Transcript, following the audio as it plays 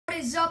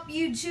is up,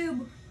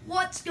 YouTube?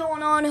 What's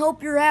going on?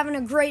 Hope you're having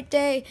a great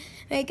day.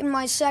 Making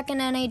my second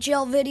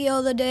NHL video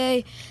of the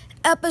day.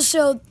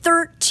 Episode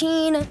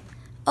 13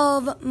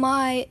 of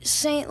my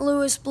St.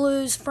 Louis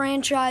Blues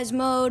franchise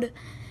mode.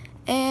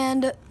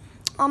 And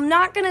I'm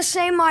not going to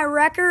say my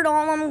record.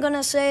 All I'm going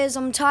to say is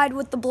I'm tied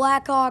with the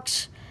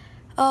Blackhawks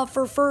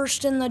for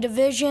first in the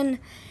division.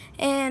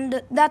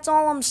 And that's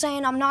all I'm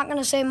saying. I'm not going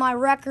to say my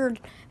record.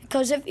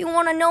 Because if you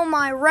want to know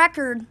my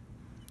record,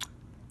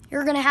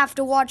 you're going to have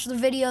to watch the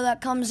video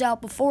that comes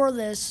out before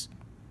this.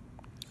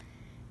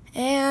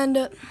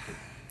 And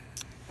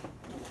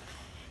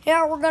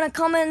yeah, we're going to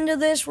come into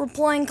this. We're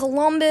playing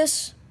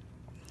Columbus.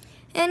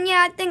 And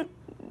yeah, I think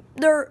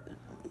they're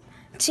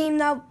a team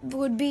that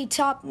would be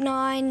top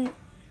 9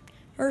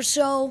 or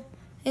so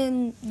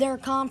in their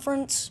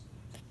conference.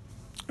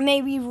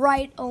 Maybe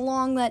right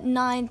along that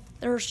 9th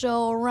or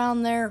so,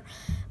 around there.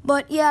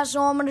 But yeah,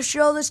 so I'm going to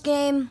show this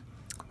game.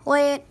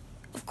 Play it,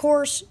 of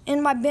course,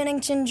 in my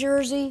Bennington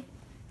jersey.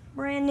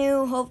 Brand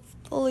new.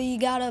 Hopefully you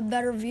got a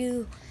better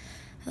view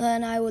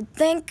than I would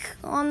think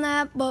on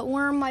that. But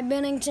wearing my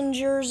Bennington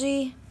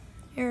jersey.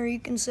 Here you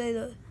can say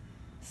the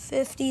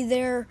 50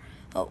 there.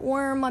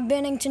 Wearing my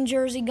Bennington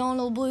jersey, going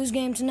to the Blues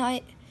game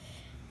tonight.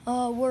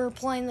 We're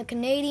playing the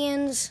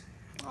Canadians.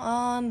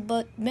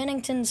 But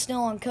Bennington's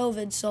still on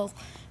COVID, so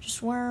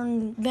just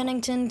wearing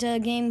Bennington to a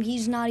game.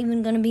 He's not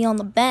even going to be on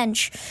the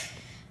bench.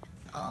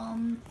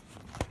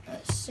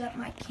 Let's set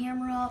my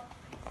camera up.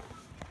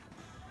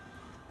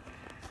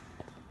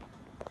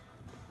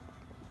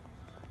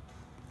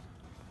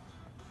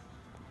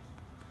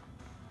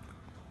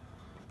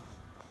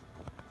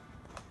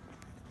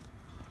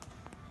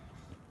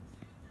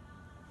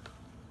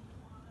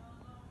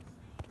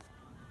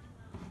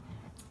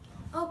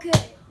 Okay,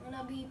 I'm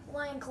going to be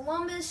playing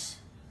Columbus.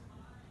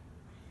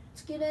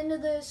 Let's get into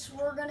this.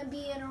 We're going to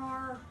be in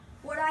our,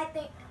 what I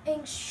think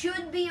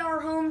should be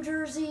our home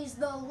jerseys,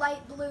 the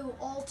light blue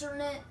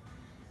alternate.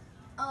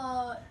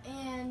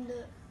 And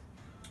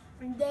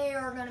they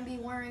are going to be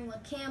wearing the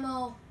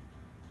camo.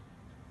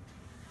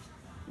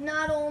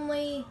 Not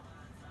only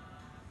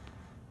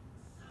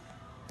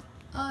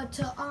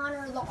to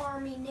honor the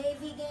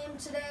Army-Navy game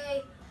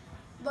today,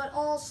 but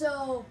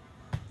also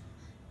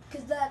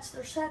because that's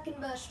their second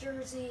best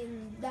jersey,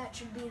 and that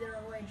should be their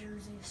away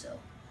jersey. So.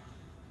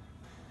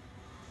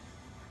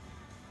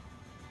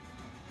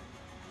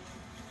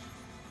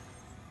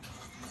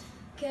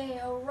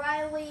 Okay,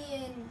 O'Reilly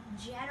and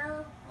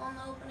Jenner on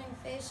the opening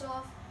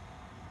faceoff.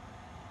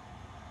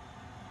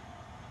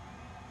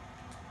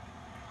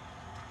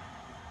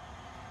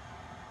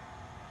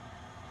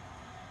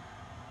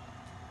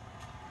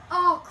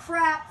 Oh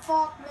crap,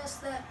 Falk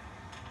missed that.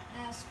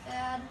 That's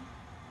bad.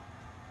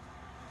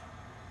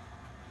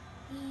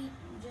 He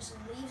just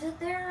leaves it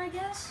there, I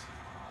guess.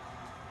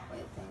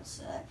 Wait 1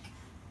 sec.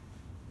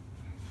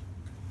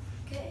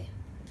 Okay.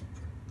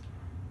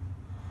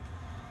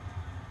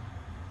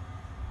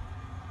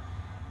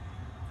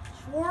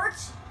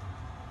 Schwartz,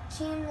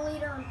 team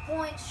leader in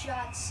points,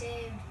 shot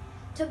saved.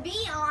 To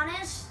be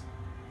honest,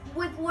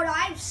 with what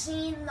I've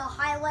seen, the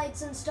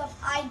highlights and stuff,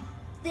 I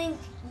think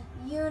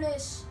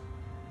Jonas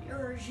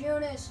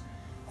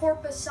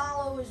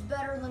Korpisalo is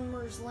better than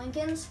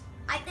Merzlikins.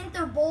 I think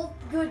they're both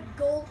good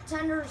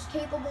goaltenders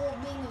capable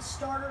of being a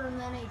starter in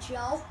the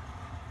NHL.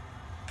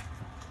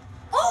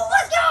 Oh,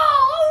 let's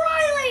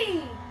go!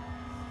 O'Reilly!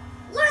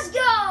 Let's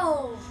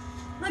go!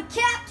 The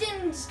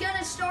captain's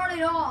gonna start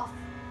it off.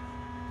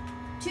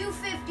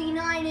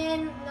 2:59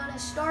 in, I'm gonna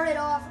start it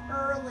off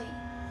early.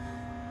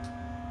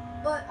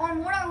 But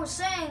on what I was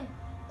saying,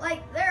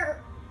 like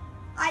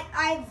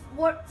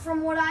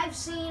from what I've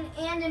seen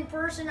and in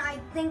person, I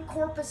think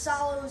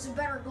Korpisalo is a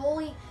better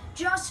goalie,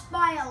 just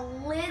by a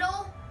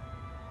little.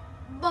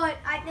 But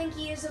I think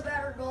he is a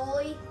better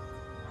goalie.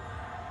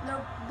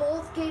 They're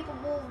both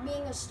capable of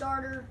being a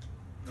starter,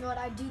 but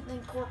I do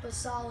think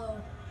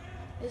Korpisalo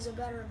is a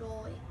better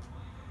goalie.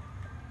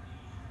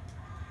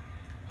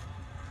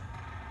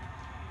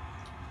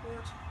 Get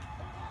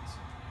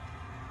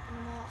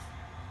him off.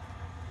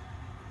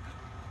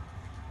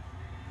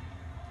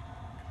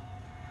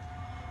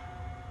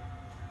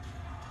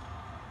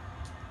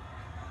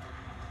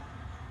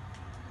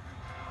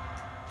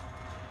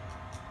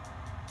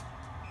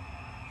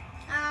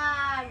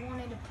 I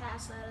wanted to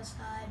pass that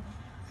aside.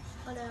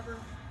 Whatever.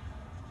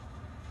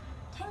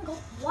 10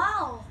 goals.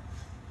 Wow.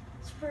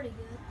 It's pretty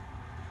good.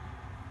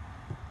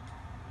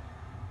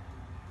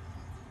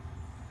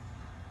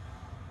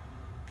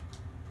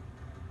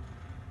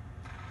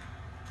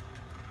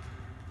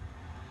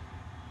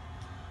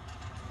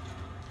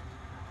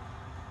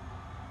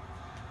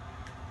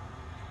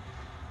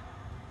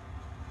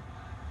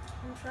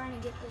 I'm trying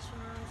to get this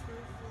one on for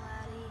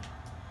Vladdy.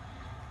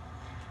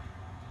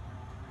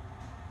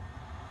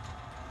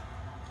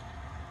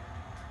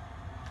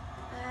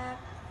 Back,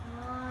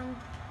 on.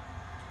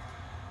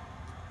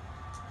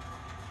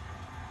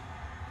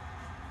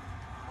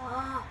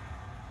 Ah.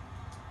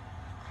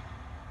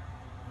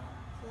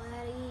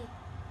 Vladdy.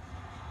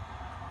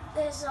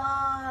 This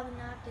off,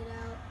 knocked it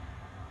out.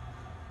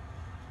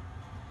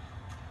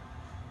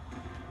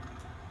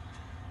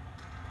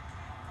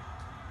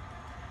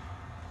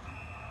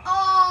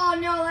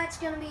 no, that's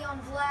going to be on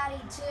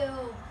Vladdy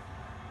too.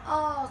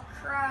 Oh,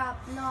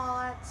 crap. No,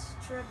 that's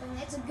tripping.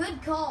 It's a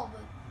good call,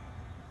 but...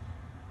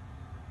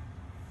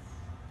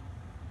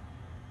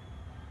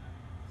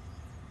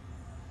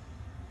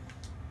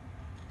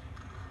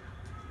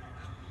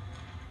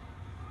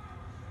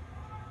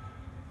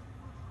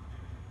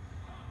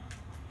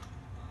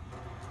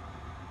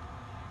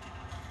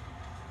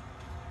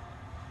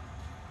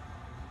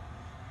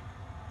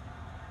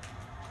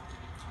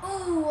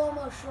 Ooh,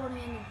 almost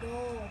short-handed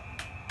goal.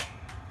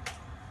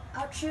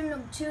 Out shooting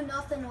them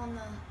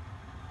 2-0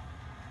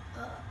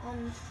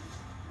 on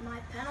my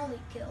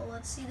penalty kill.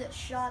 Let's see the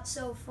shot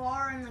so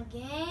far in the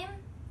game.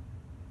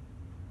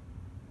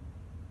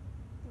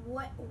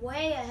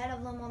 Way ahead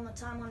of them on the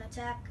time on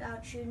attack,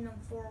 out shooting them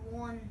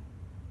 4-1.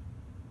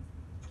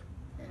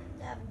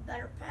 And having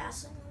better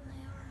passing than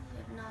they are. They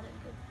have not a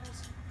good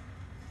passing.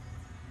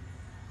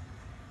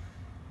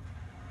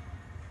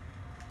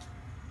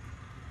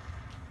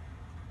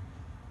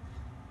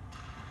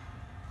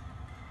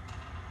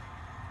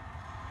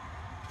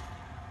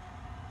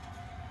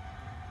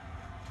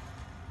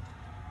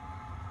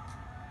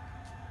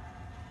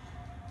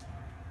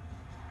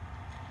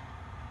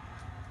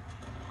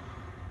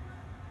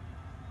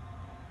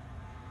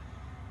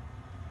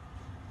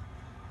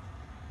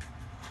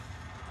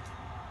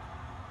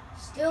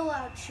 Still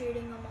out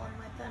shooting them on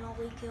my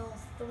penalty kill.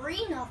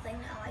 3-0 now,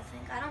 I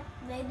think.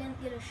 They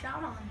didn't get a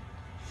shot on.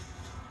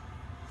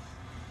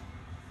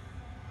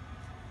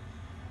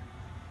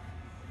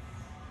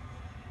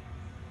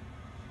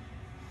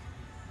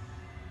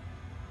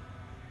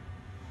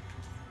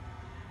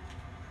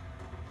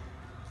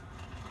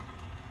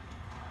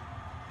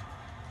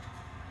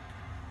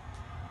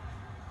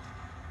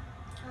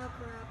 Oh,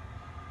 crap.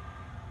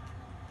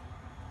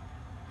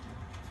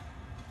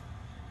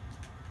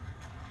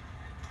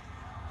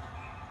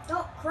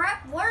 Oh,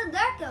 crap, where did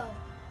that go?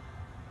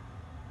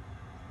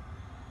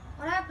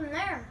 What happened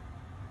there?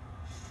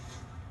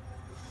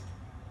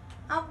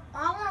 I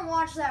want to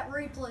watch that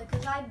replay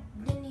because I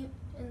didn't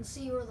even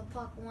see where the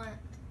puck went.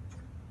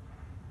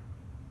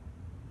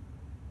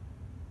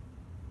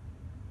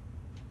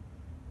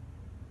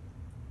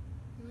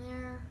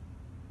 There.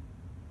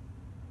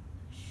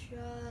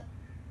 Shot.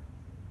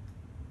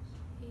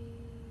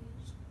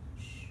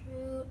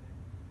 Shoot.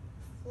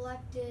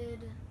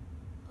 Deflected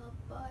up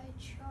by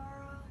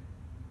Chara.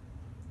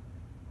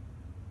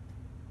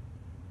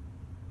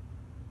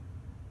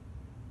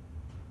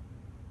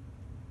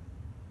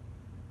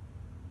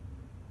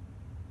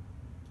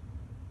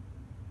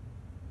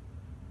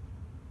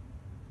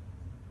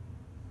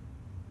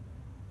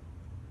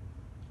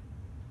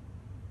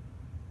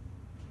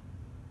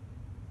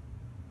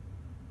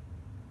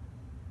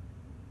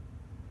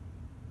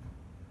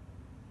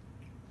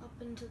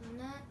 Into the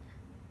net.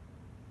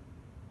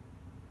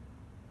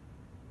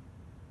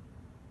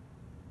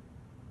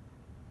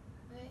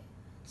 Right,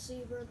 let's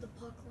see where the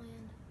puck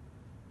land.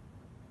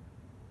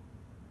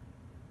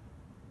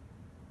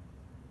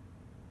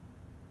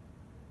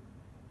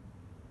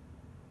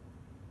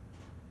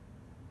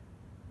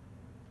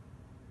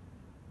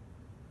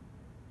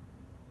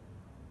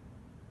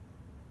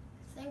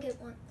 I think it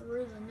went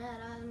through the net.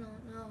 I don't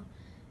know.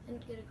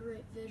 Didn't get a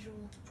great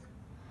visual.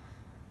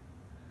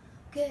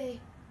 Okay.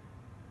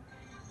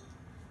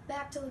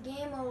 Back to the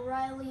game,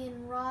 O'Reilly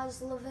and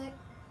Roslovic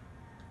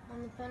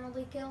on the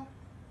penalty kill.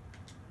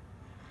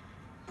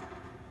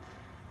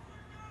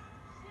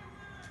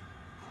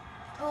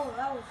 Oh,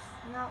 that was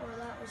not where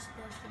that was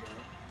supposed to go.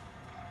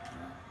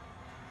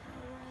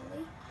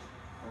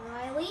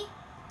 O'Reilly.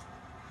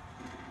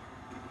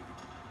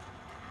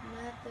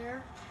 Net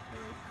there.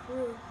 Really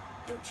crude.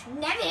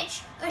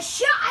 Buchnevich, a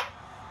shot!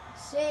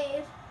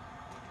 Save.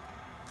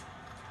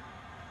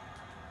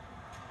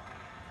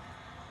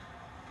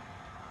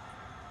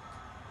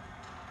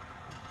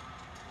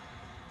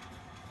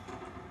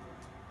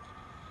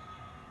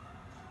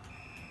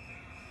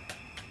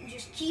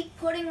 Just keep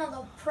putting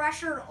the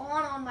pressure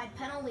on my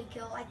penalty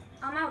kill.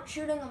 I'm out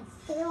shooting them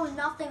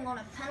 4-0 on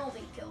a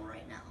penalty kill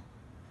right now.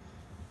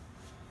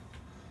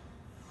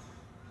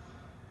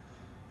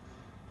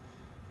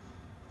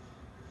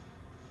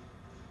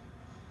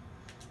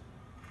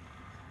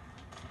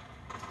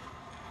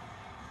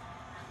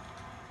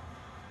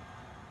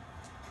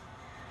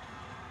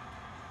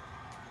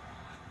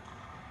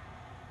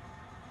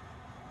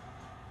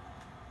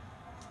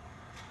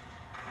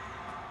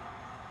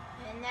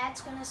 And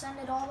that's going to send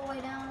it all the way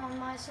down on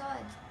my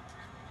side.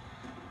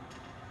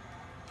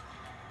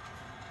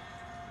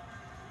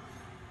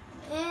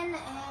 In,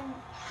 and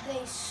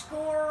they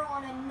score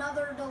on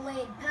another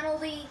delayed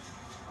penalty,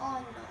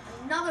 on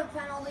another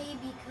penalty,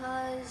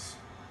 because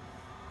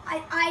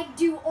I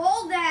do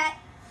all that,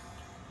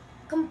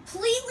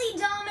 completely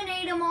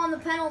dominate him on the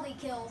penalty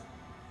kill,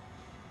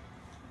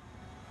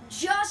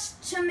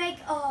 just to make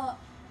a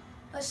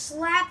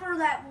slapper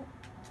that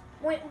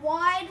went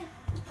wide,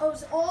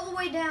 goes all the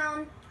way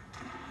down,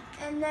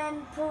 and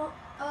then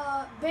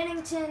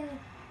Bennington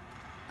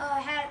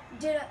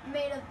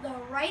made the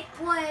right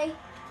play,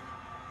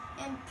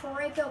 and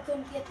Pareko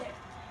couldn't get there.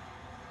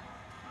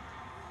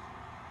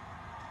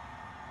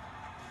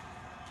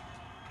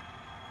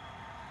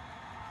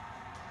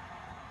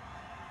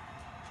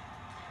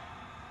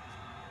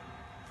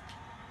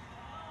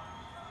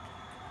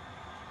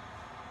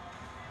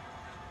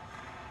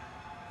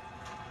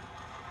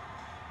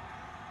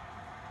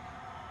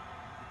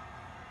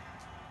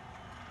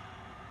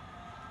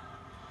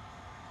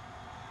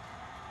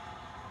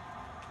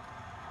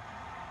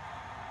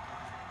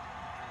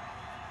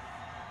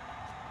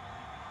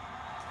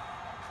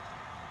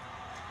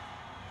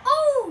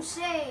 Ooh,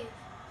 save.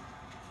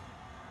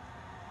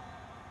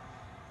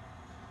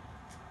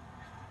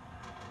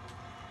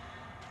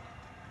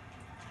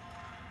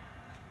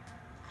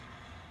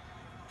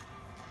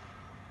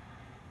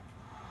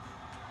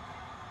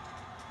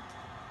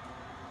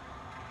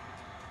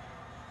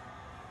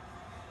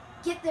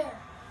 Get there.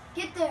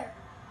 Get there.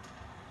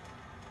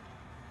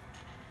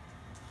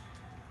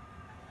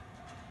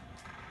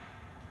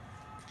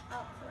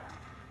 Oh, crap.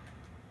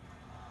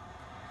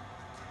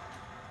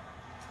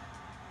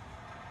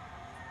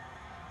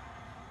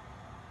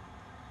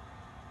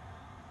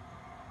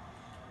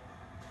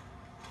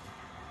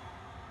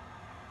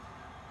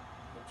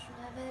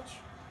 Buchnevich.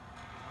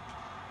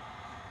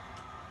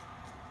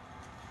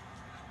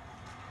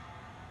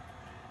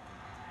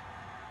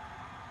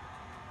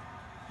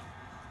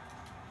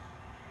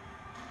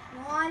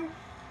 One.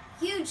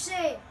 Huge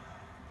save.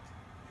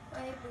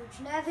 Wait,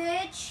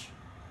 Buchnevich.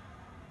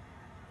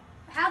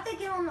 How'd they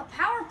get on the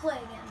power play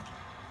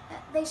again?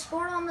 They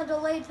scored on the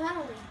delayed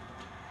penalty.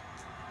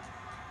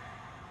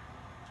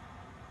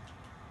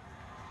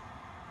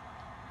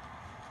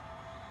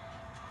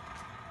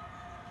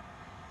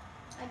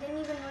 I didn't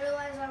even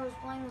realize I was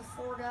playing with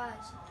 4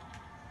 guys.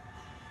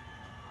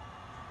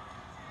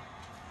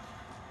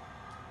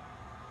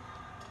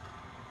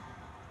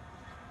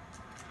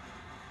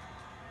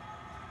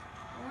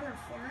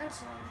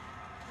 Interference on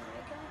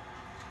Eureka.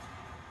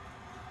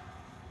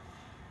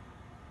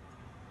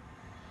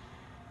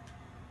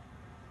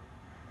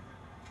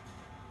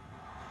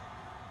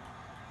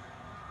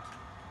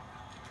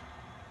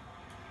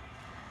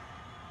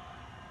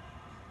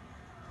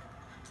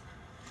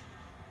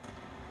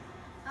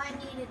 I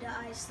needed to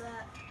ice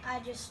that.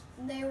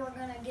 They were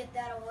gonna get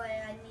that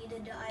away. I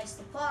needed to ice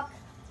the puck,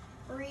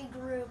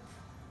 regroup,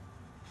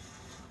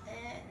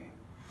 and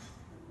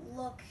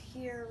look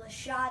here. The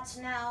shots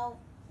now,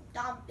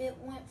 it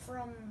went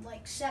from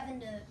like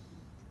 7-2,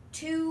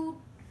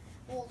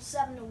 well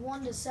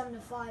 7-1 to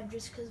 7-5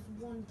 just because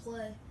of one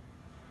play.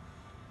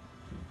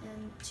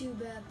 And 2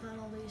 bad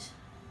penalties.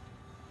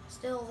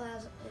 Still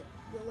has it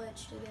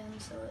glitched again,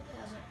 so it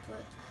hasn't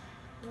put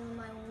one of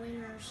my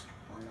wingers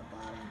on the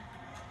bottom.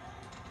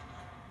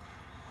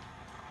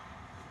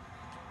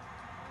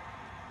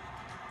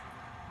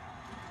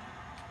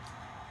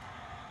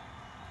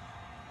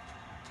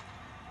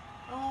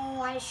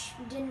 Oh,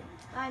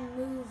 I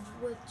moved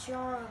with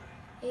Chara.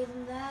 Gave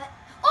him that.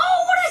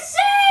 Oh, what a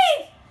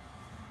save!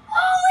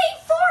 Oh, he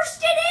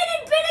forced it in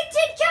and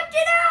Binnington kept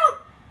it out!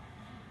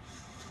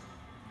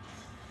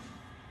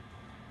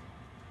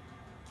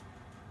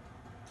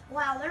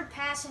 Wow, their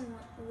passing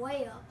went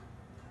way up.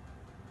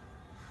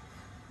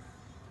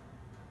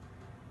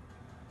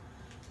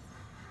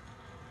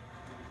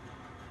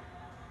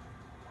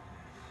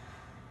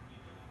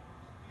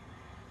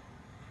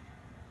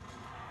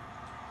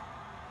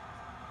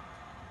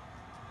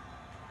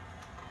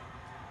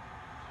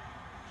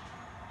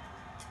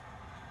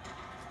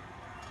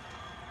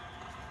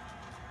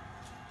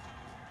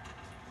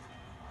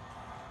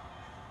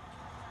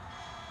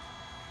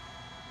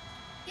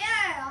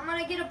 I'm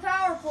going to get a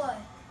power play.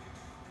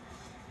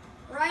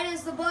 Right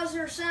as the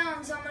buzzer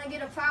sounds, I'm going to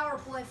get a power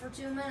play for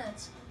 2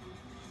 minutes.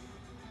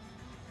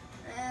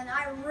 And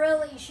I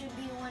really should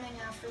be winning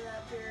after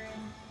that period.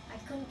 I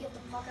couldn't get the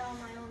puck out of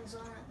my own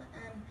zone at the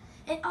end.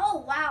 And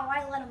oh wow,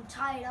 I let him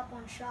tie it up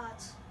on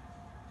shots.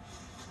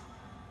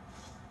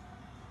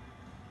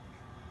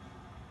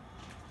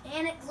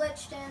 And it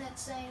glitched in,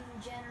 it's saying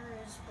Jenner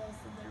is both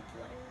of their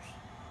players.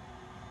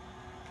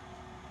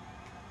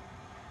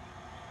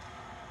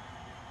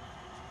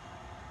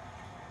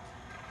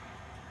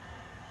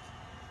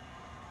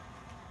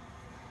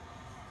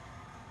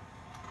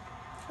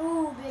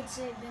 Ooh, big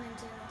save,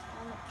 Binnington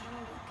on the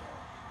penalty kill.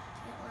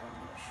 Can't let him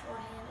get a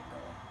short-handed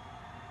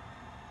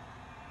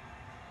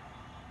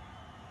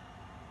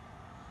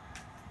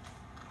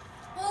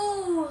goal.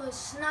 Ooh, the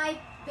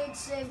snipe, big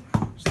save.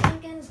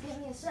 Jenkins, give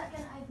me a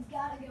second. I've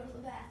got to go to the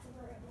bathroom.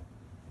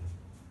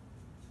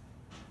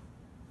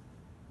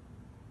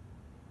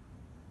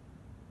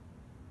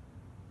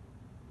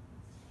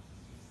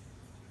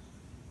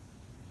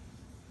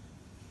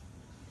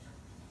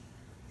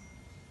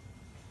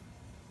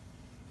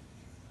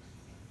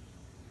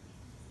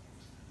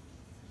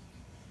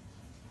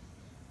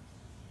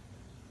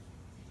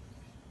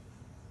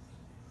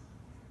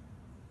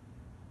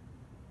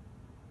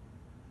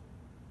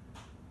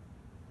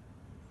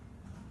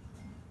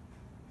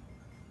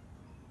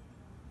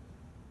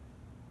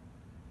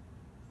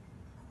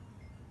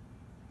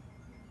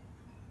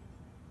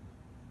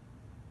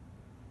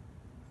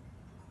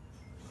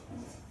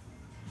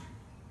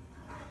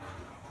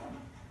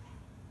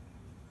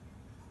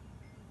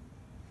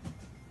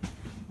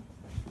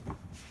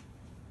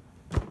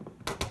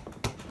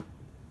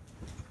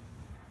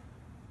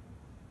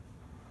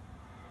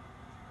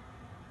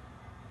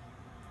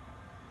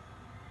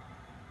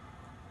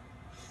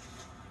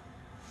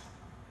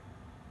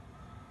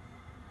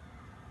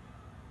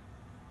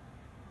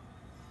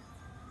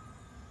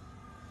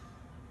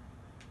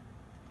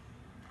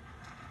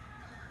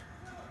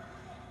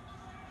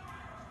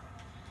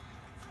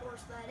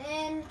 force that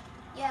in.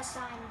 Yes,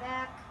 I'm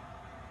back.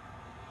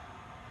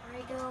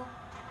 There we go.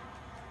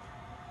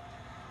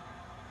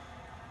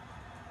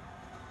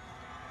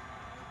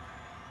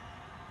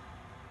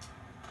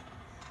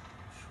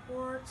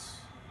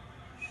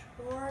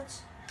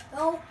 Schwartz.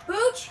 Oh,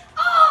 Booch.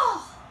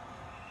 Oh!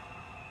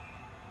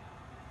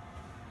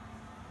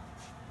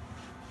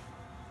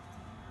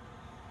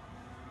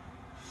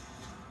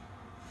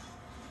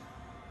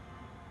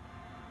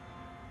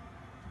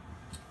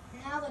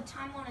 Now the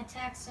time on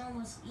attack is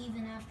almost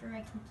even after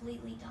I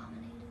completely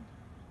dominated.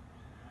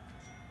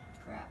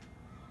 Crap.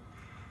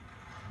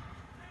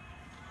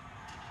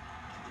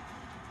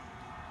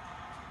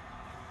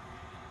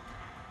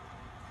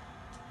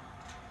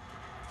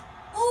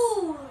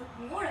 Oh,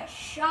 what a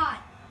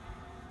shot.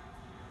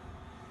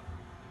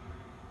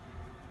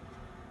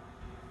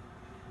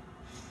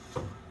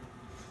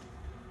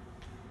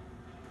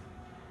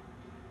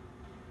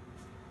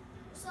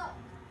 What's up?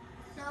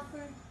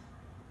 Nothing.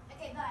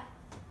 Okay, bye.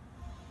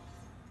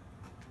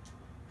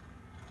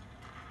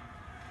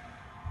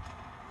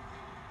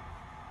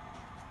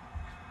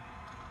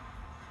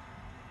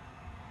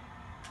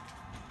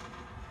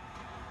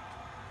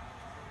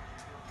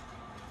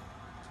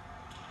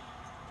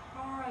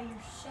 Alright,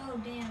 you're so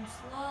damn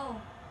slow.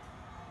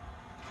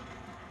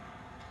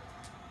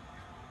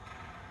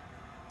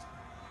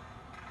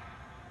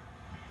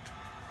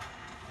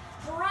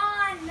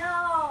 Run,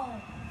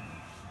 no!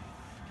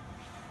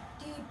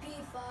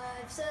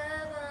 DP57.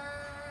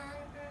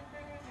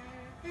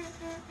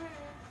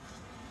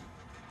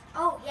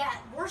 Oh, yeah,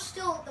 we're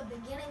still at the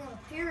beginning of the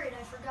period.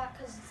 I forgot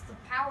because it's the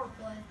power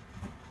play.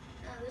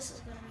 No, this is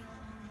going to be a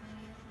long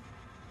video.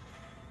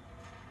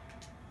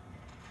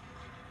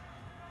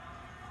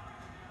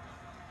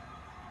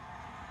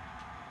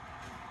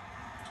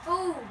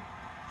 Oh!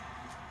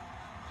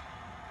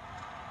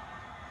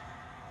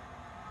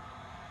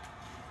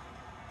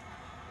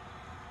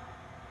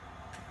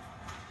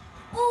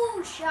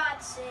 Oh,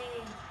 shot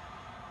save.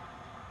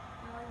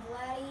 Come on,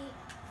 Vladdy.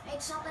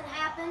 Make something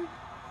happen.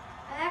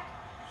 Back.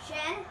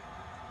 Shen.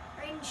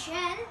 Braden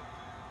Shen.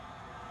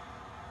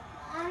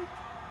 Come on.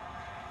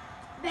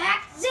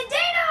 Back.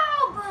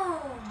 Zdeno!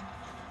 Boom!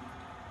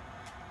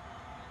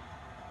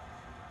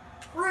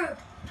 Krug.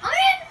 I'm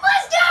in!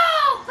 Let's go!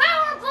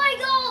 Power play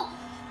goal!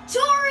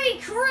 Torrey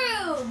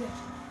Krug!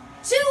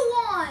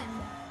 2-1.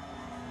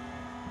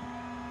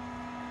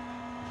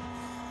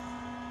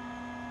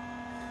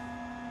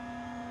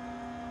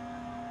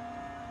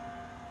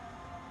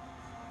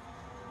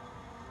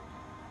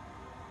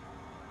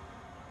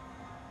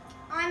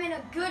 I'm in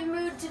a good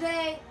mood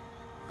today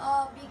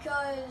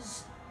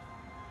because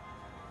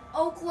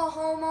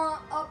Oklahoma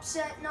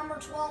upset number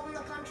 12 in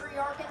the country,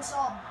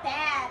 Arkansas.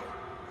 Bad.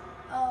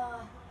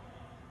 Goal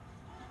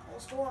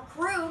scorer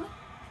Krug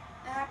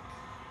back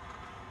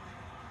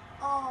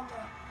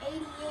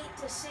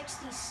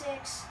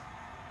 88-66,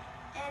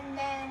 and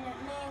then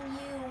Man U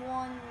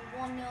won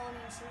 1-0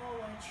 against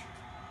Norwich.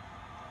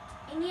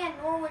 And yeah,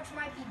 Norwich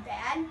might be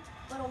bad,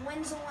 but a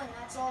win's a win.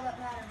 That's all that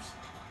matters.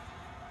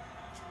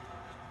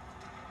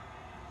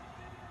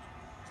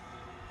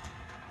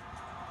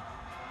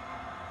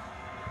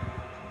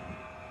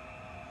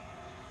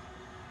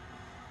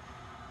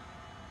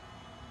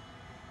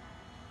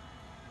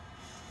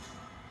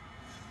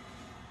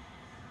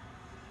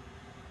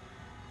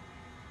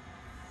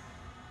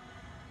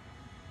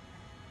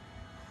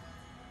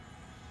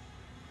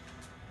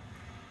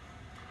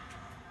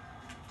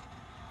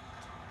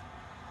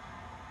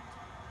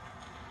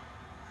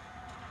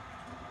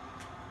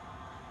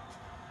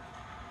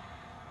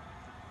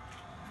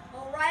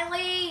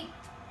 O'Reilly!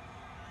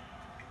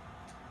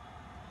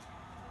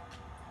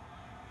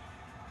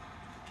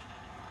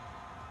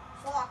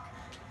 Fuck.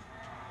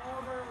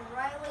 Over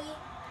O'Reilly.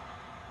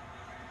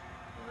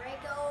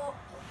 Borrego.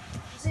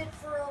 Is it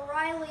for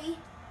O'Reilly?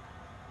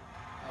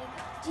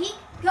 Deep.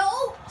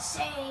 Go!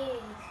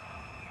 Save!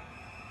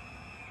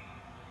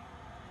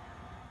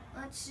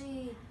 Let's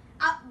see.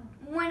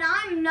 When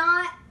I'm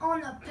not on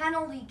the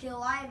penalty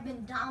kill, I have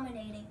been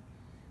dominating.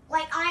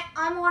 Like,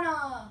 I'm on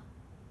a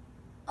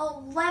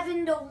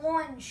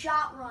 11-1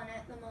 shot run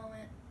at the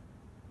moment.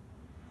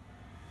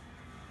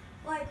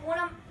 Like when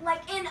I'm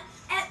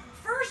at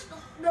first,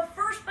 the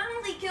first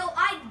penalty kill,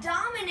 I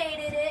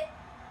dominated it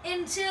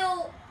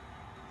until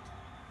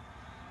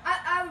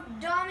I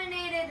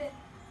dominated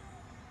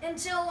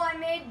until I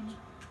made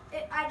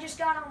it. I just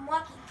got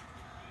unlucky.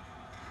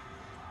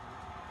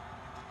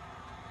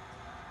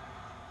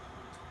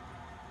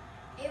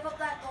 Gave up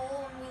that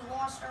goal and we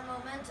lost our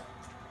momentum.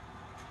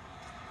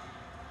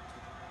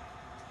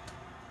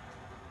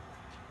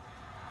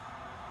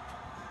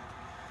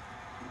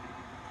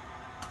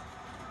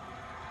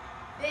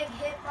 Big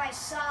hit by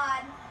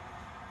Saad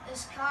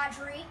is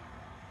Kadri.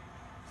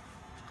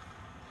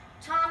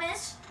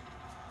 Thomas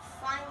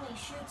finally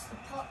shoots the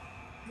puck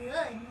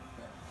good,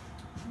 but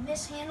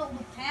mishandled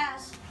the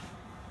pass.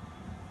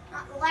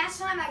 The last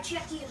time I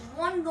checked, he had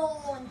 1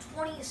 goal and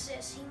 20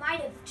 assists. He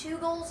might have 2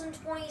 goals and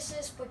 20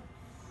 assists, but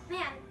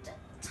man,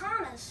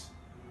 Thomas,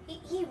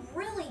 he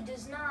really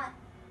does not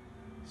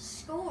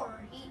score.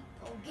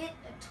 He'll get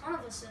a ton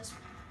of assists,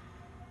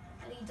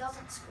 but he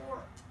doesn't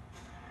score.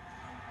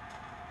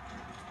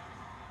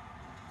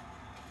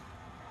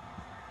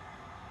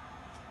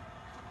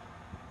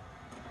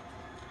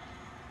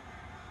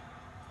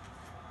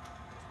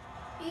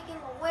 Speaking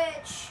of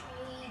which,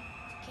 he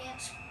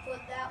can't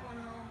put that one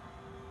home.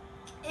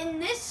 In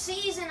this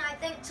season, I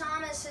think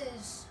Thomas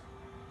is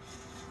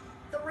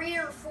 3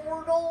 or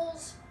 4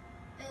 goals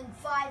and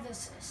 5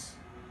 assists,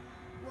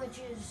 which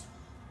is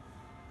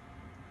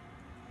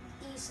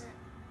decent.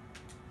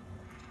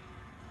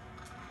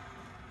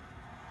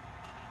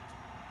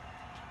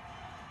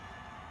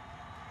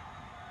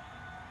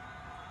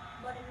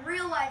 But in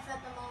real life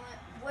at the moment,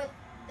 with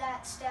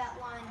that stat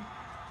line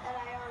that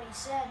I already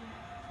said,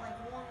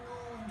 like 1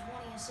 goal and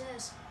 20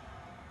 assists,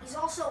 he's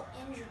also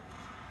injured.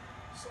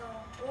 So,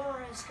 or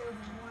has COVID,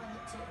 one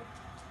of the two.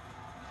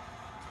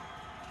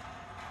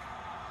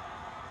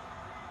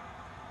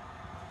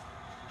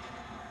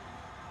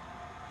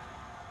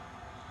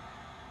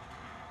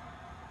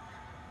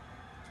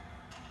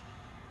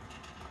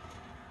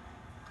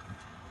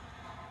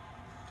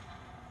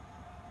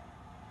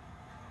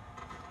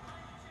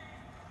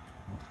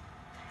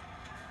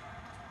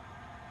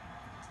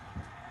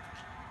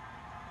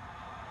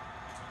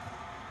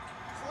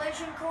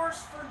 Collision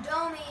course for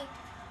Domi.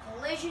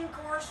 Collision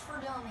course for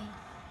Domi.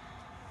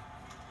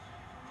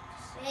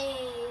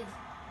 Save.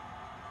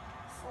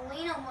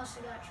 Foligno must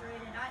have got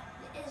traded.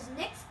 Is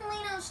Nick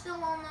Foligno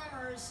still on them,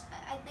 or is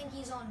I think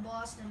he's on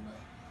Boston,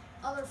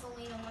 but other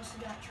Foligno must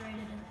have got traded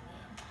in the game.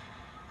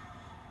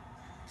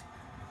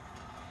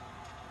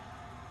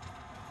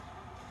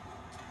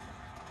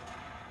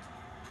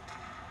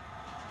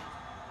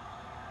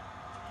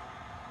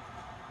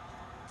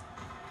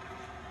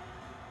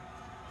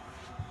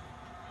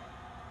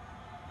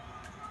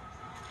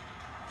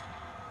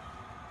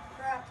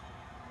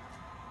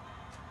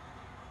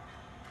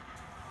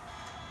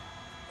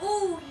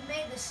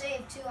 The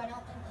save too. I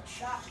don't think the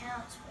shot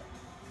counts,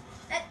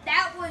 but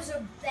that was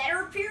a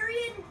better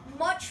period,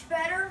 much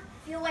better.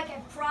 Feel like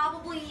I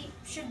probably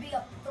should be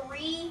up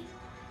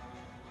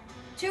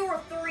 2 or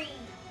 3.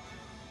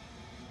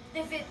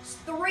 If it's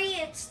 3,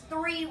 it's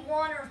 3-1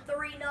 or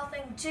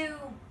 3-0. 2,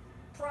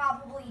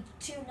 probably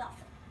 2-0.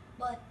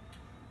 But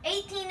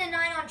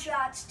 18-9 on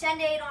shots,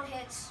 10-8 on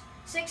hits,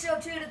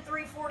 602 to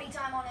 340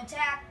 time on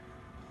attack.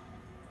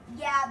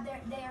 Yeah,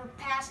 their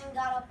passing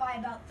got up by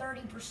about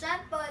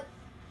 30%, but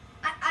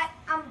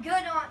I'm good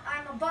on,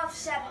 I'm above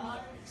 70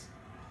 at least.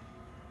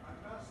 I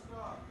messed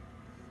up.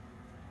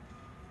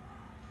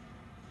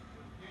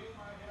 The game I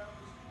have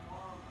is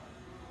tomorrow.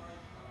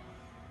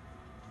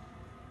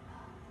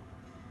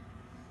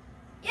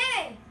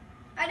 Yay!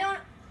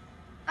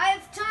 I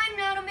have time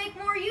now to make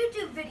more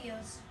YouTube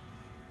videos.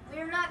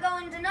 We're not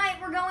going tonight,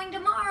 we're going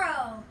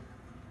tomorrow.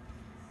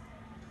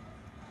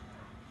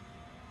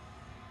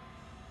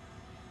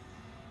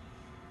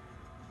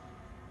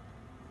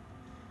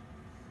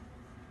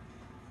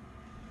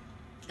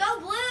 Go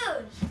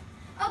Blues!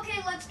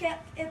 Okay, let's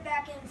get it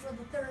back in for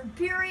the third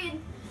period.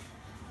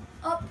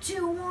 Up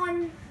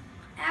 2-1,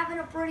 having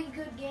a pretty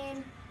good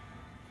game.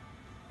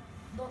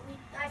 But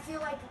I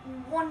feel like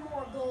 1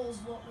 more goal is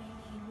what we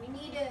need. We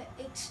need to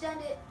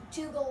extend it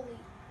 2-goal lead.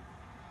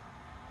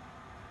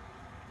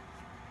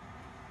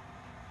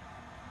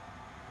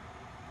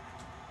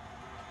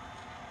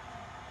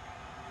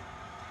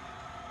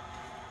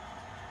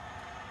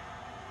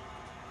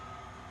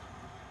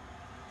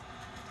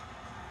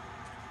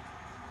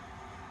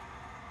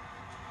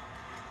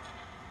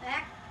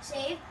 Back,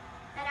 save,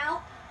 and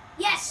out.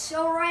 Yes,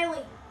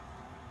 O'Reilly.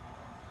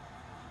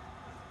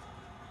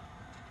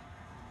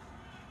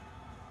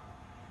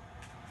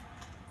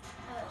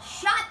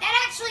 Shot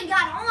that actually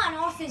got on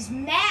off his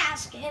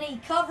mask, and he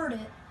covered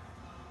it.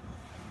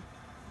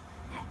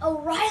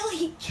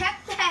 O'Reilly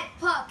kept that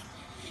puck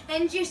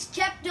and just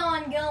kept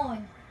on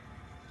going.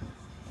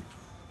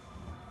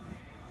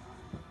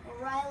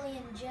 O'Reilly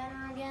and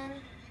Jenner again.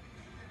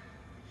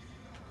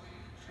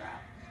 Trout.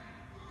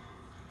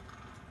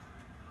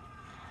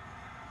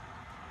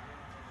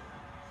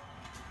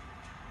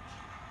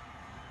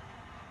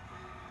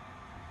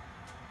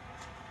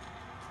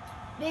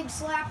 Big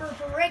slapper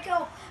for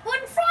Rico.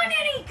 One front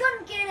and he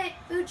couldn't get it.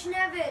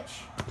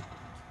 Buchnevich.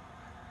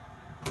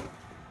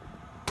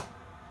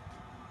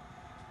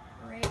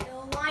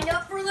 Rico lined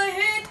up for the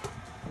hit.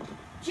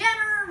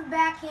 Jenner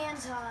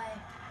backhands high.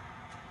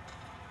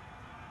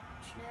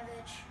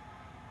 Buchnevich.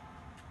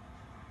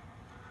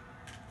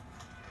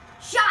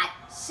 Shot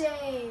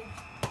save.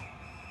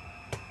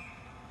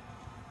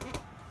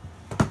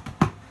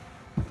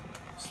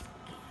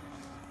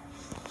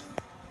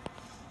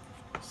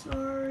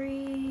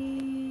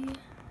 Sorry.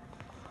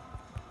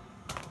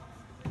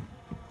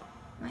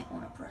 Might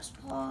want to press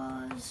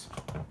pause.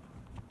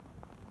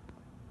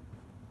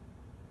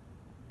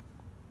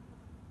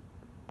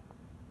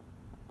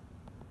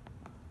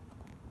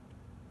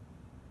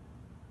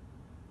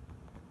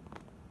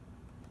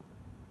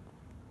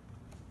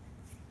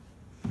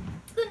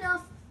 Good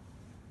enough.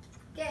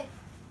 Okay.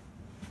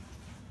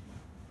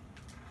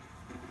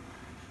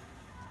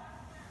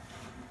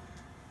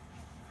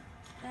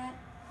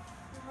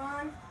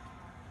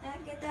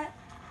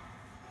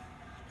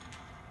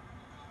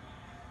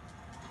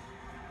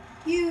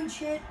 Huge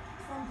hit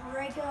from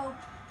Pareko,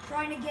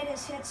 trying to get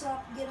his hits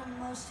up, get him the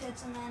most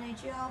hits in the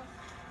NHL.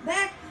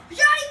 Back, shot, he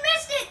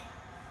missed it!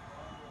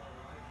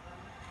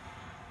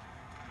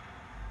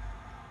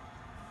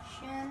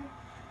 Shen,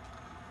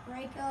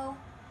 Pareko.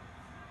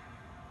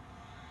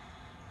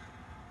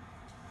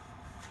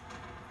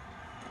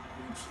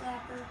 Huge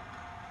slapper,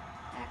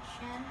 back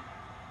Shen,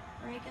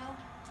 Pareko.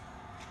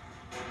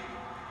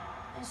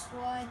 This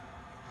wide,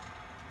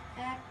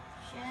 back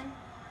Shen.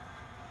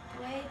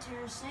 Way,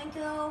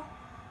 Tarasenko,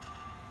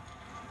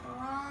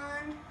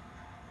 Ron,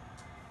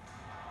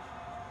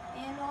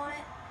 hand on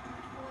it,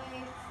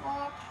 way,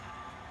 Falk,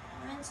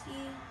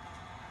 Marinsky,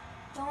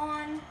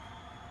 Dawn,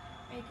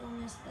 Reiko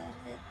missed that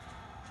hit.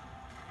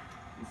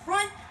 In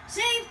front,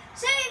 save,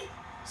 save,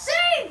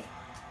 save!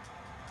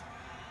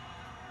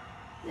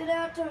 Get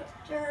out to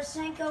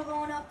Tarasenko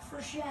going up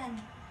for Shen.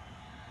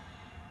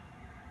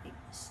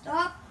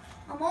 Stop,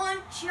 I'm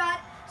on, shot,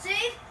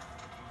 save,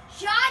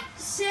 shot,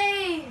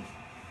 save!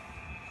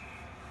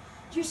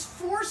 Just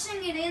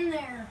forcing it in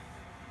there.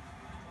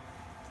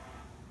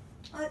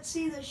 Let's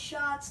see the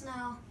shots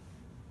now.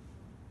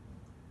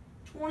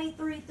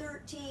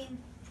 23-13.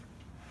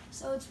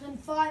 So it's been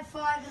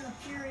 5-5 in the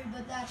period,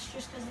 but that's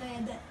just because they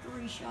had that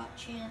 3-shot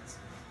chance.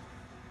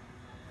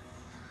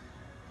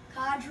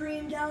 Kadri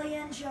and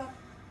Delienchuk.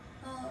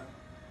 I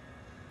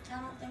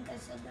don't think I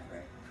said that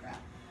right.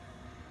 Crap.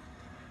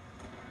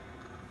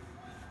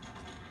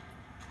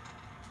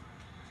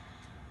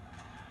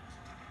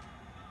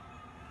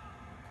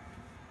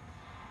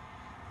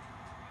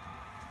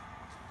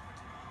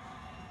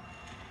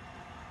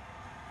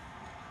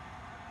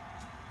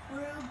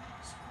 Krug,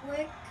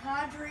 quick,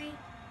 Kadri,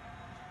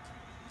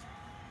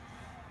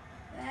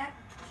 back,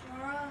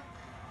 Chara,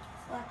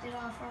 deflected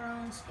off our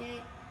own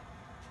skate.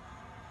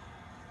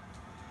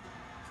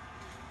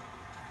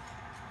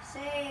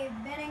 Save,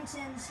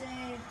 Bennington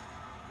save.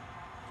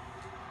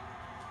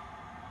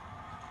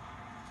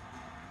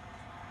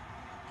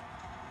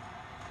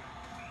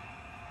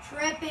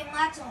 Tripping,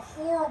 that's a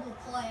horrible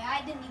play.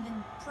 I didn't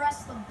even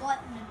press the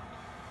button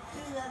to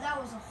do that. That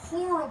was a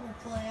horrible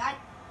play.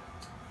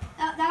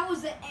 That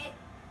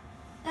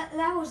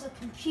was the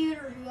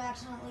computer who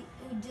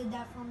did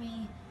that for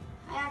me.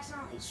 I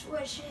accidentally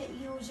switched it.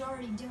 He was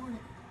already doing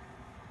it.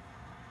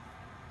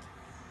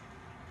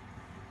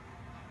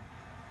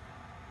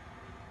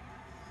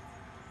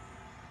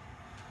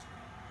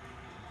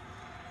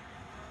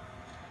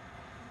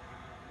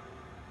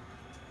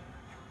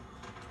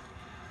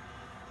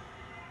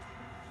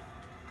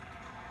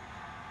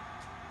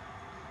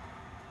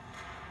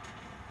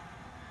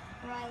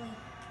 Riley,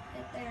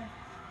 get there.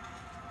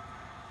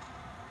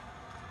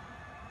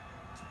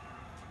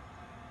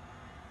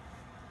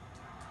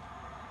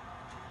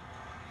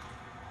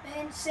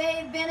 And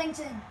save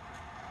Bennington.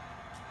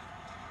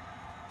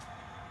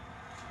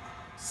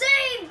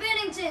 Save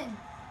Bennington!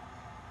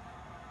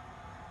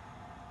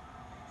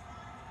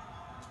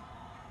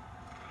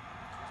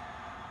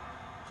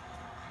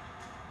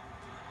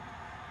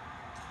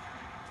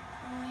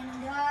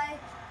 Random guy.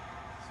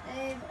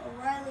 Save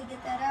O'Reilly,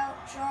 get that out.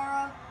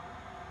 Chara.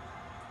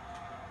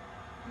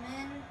 Come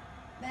in.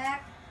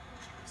 Back.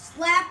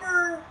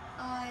 Slapper.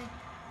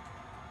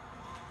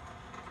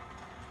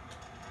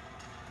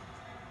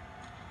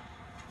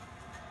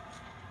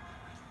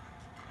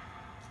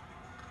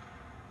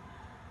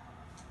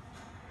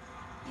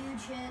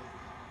 Huge hit.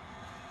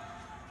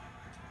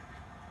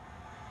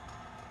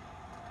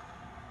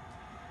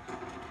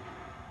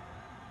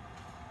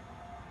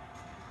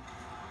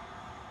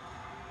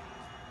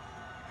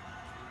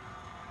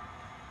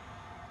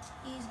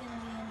 He's gonna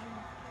be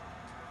injured.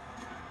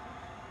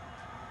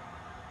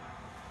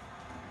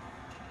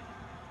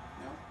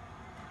 Nope.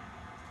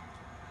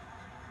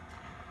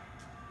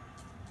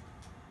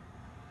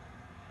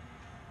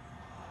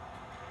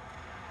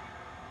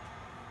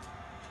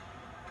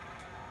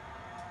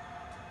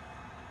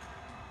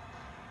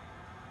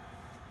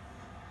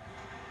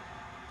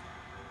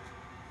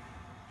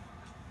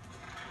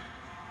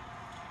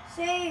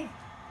 Save.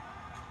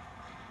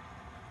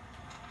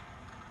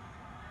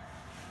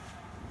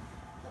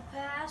 The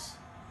pass.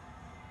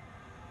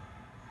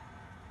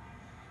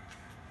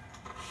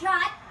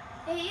 Shot.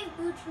 Save.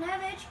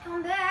 Buchnevich,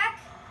 come back.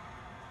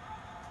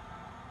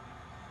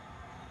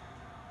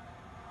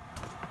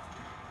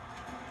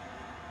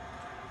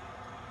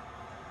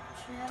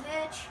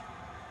 Buchnevich.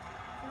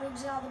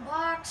 Krug's out of the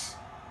box.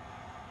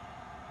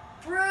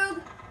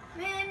 Krug.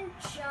 Min.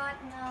 Shot.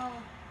 No.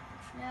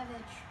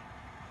 Buchnevich.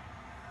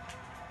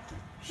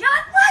 Shot,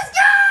 let's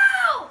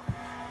go!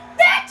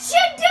 That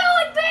should do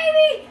it,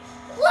 baby!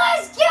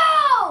 Let's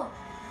go!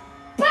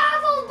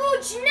 Pavel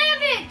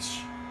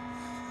Buchnevich!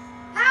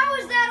 How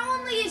is that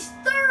only his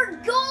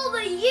 3rd goal of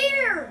the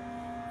year?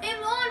 And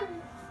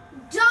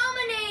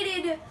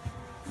dominated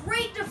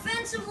great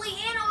defensively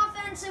and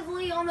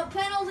offensively on the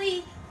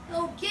penalty.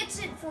 He gets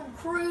it from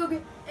Krug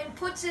and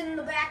puts it in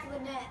the back of the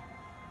net.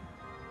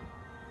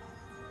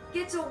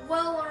 Gets a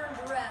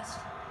well-earned rest.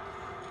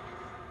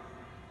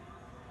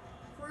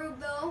 Krug,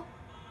 though.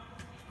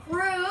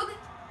 Krug.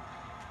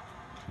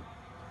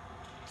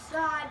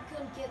 God,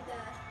 couldn't get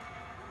that.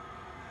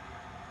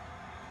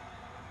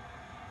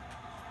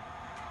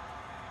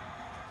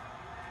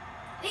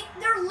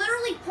 They're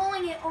literally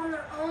pulling it on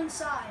their own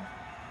side.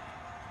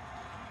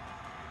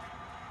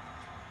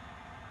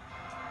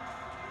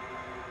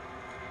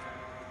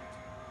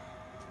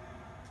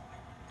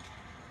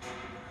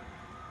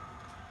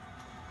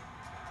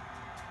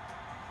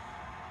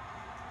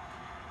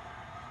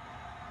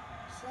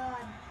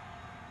 Side.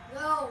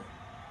 Go.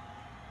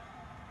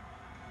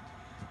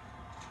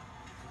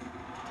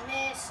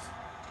 Missed.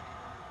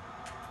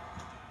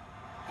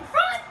 In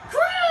front,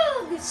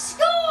 Krug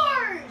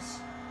scores!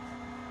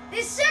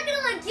 His second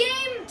of the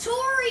game,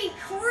 Torrey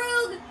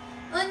Krug,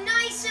 a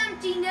nice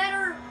empty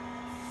netter,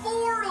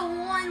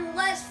 4-1,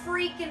 let's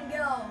freaking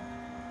go.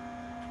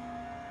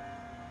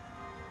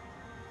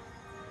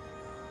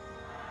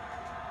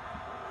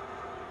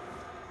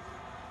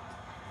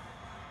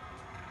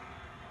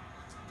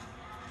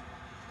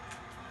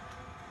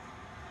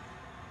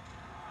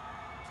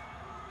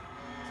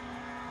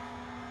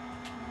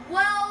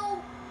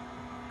 Well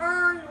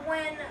earned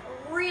win,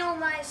 real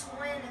nice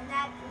win, and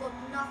that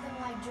looked nothing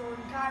like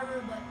Jordan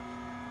Kyrou, but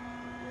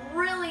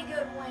really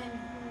good win.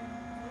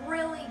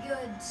 Really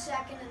good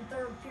second and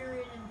third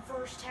period and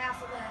first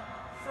half of that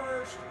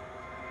first.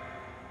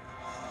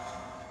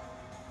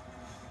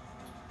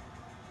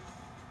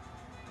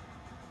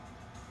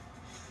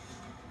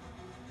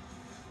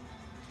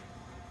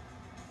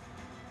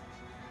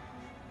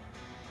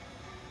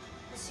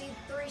 You see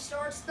 3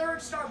 starts.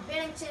 Third start,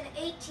 Bennington,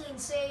 18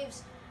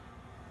 saves.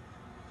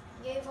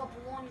 Gave up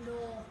 1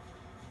 goal.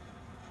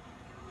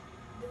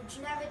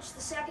 Buchnevich,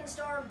 the second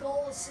star,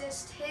 goal,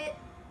 assist, hit.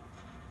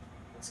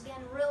 Once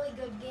again, really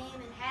good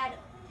game and had,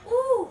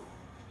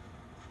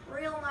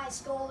 real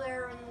nice goal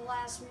there in the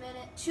last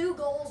minute. 2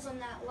 goals in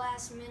that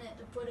last minute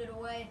to put it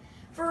away.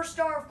 First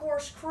star, of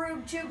course,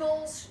 Krug, 2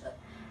 goals,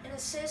 an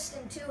assist,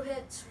 and 2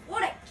 hits.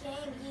 What a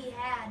game he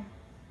had.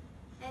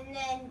 And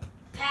then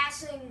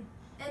passing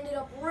ended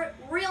up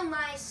real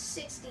nice,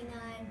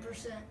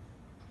 69%.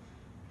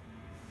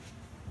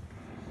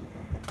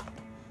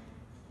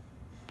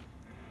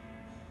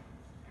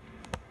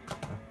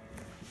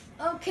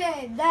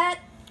 Okay, that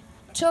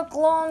took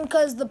long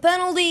because the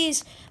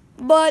penalties,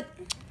 but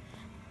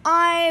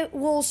I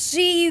will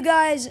see you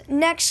guys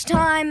next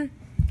time.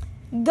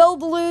 Go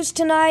Blues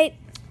tonight,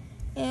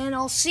 and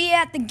I'll see you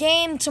at the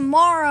game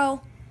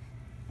tomorrow.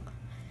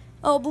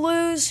 Oh,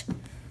 Blues,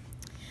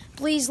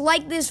 please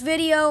like this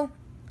video,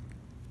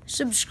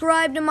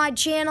 subscribe to my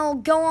channel,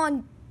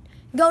 go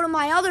to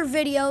my other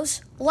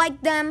videos,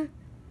 like them,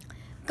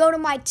 go to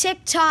my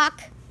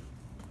TikTok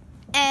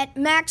at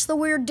Max the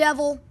Weird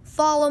Devil.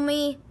 Follow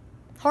me,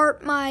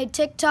 heart my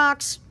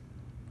TikToks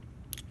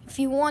if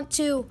you want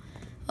to.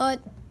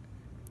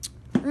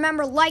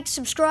 Remember, like,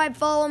 subscribe,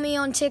 follow me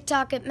on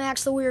TikTok at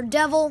Max the Weird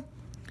Devil.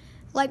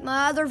 Like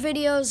my other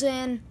videos,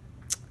 and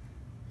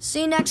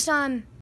see you next time.